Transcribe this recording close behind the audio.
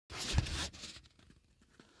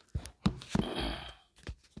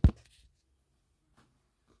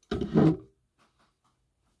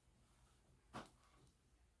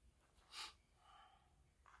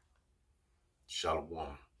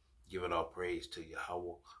Shalom. Giving all praise to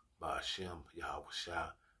Yahweh, Ba'ashem, Yahweh Shai,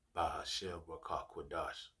 Ba'ashem, Rakah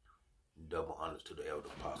Kwadash. Double honors to the elder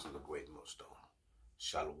apostles of Great Millstone.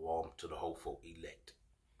 Shalom to the hopeful elect.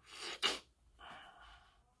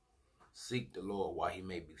 Seek the Lord while he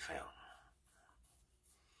may be found.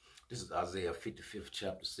 This is Isaiah 55th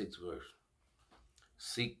chapter 6 verse.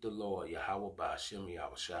 Seek the Lord, Yahweh Ba'ashem,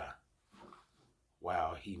 Yahweh Shai,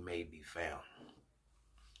 while he may be found.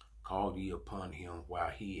 Call ye upon him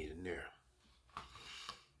while he is near.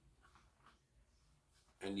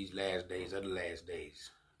 In these last days, other last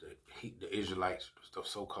days, the Israelites, the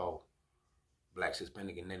so-called Blacks,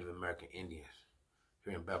 Hispanic, and Native American Indians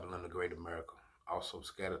here in Babylon, the Great America, also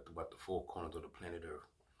scattered throughout the four corners of the planet Earth,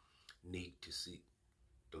 need to seek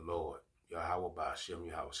the Lord, Yahweh Ba'ashem,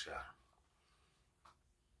 Yahweh Shai,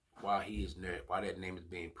 while he is near, while that name is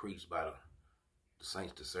being preached by the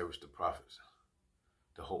saints, the servants, the prophets,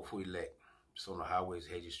 the hopeful elect. It's on the highways,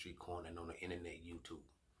 hedges, street corner, and on the internet, YouTube.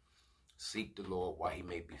 Seek the Lord while he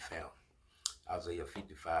may be found. Isaiah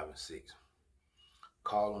 55 and 6.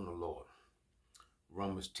 Call on the Lord.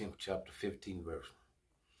 Romans 10th chapter 15 verse.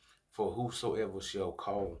 For whosoever shall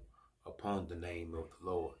call upon the name of the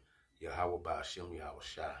Lord, Yahweh Ba'ashem, Yahweh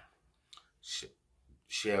Shai,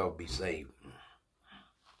 shall be saved.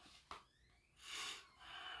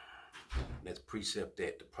 Let's precept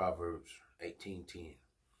that to Proverbs 18:10.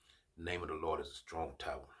 The name of the Lord is a strong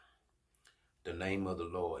tower. The name of the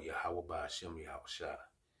Lord, Yahweh Ba'ashem, Yahweh Shai,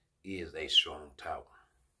 is a strong tower.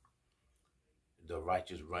 The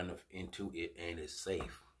righteous runneth into it and is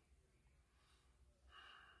safe.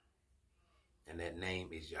 And that name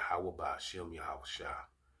is Yahweh Ba'ashem, Yahweh Shai.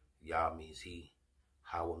 Yah means he,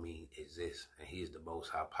 Hawa means exists, and he is the most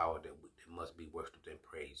high power that must be worshipped and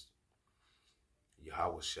praised.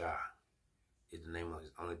 Yahweh Shai is the name of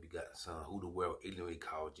his only begotten son, who the world ignorantly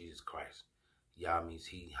called Jesus Christ. Yah means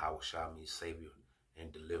he, Hawa Shai means savior and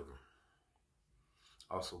deliverer.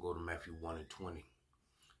 Also go to Matthew 1 and 20.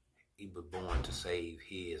 He was born to save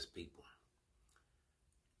his people.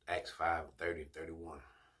 Acts 5, 30 and 31.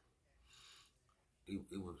 He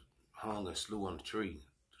was hung and slew on the tree.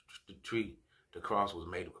 The cross was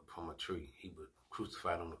made from a tree. He was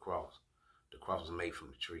crucified on the cross. The cross was made from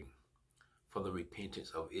the tree. For the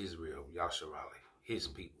repentance of Israel, Yasharali, his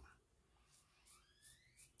people.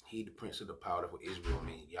 He, the prince of the power for Israel,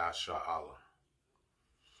 means Yashar Allah.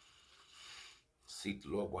 Seek the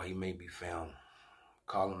Lord while he may be found.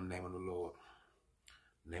 Call on the name of the Lord.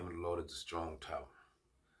 The name of the Lord is a strong tower.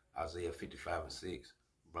 Isaiah 55 and 6,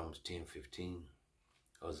 Romans 10:15,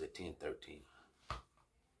 or is it 10:13?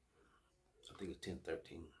 So I think it's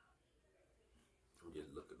 10:13. Let me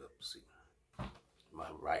just look it up to see. My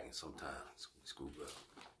writing sometimes screws up.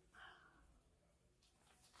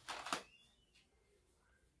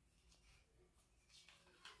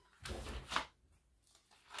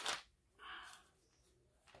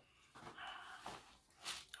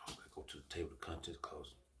 I go to the table of contents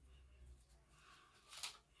close.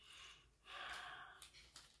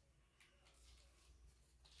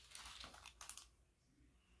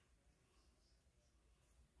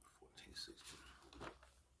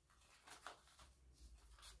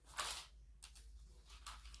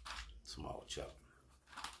 Small chapter.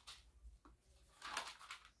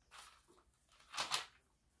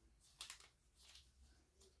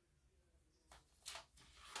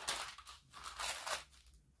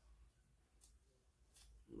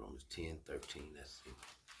 Romans 10:13. That's it.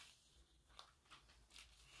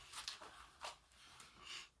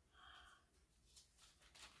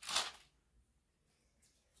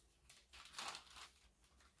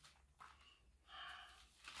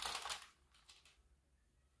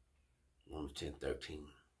 Romans 10:13.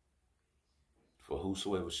 For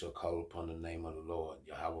whosoever shall call upon the name of the Lord,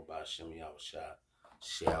 Yahweh Ba'ashem, Yahweh Shai,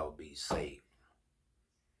 shall be saved.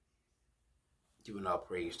 Giving all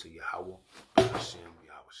praise to Yahweh Ba'ashem,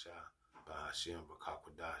 Yahweh Shai, Ba'ashem, Rakah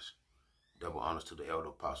Kwadash. Double honors to the elder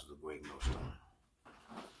apostles of Great Millstone.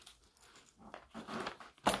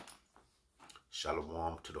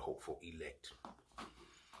 Shalom to the hopeful elect.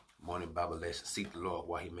 Morning Bible lesson. Seek the Lord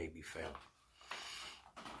while he may be found.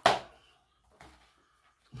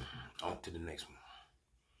 On to the next one.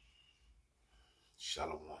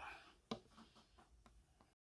 Shalom.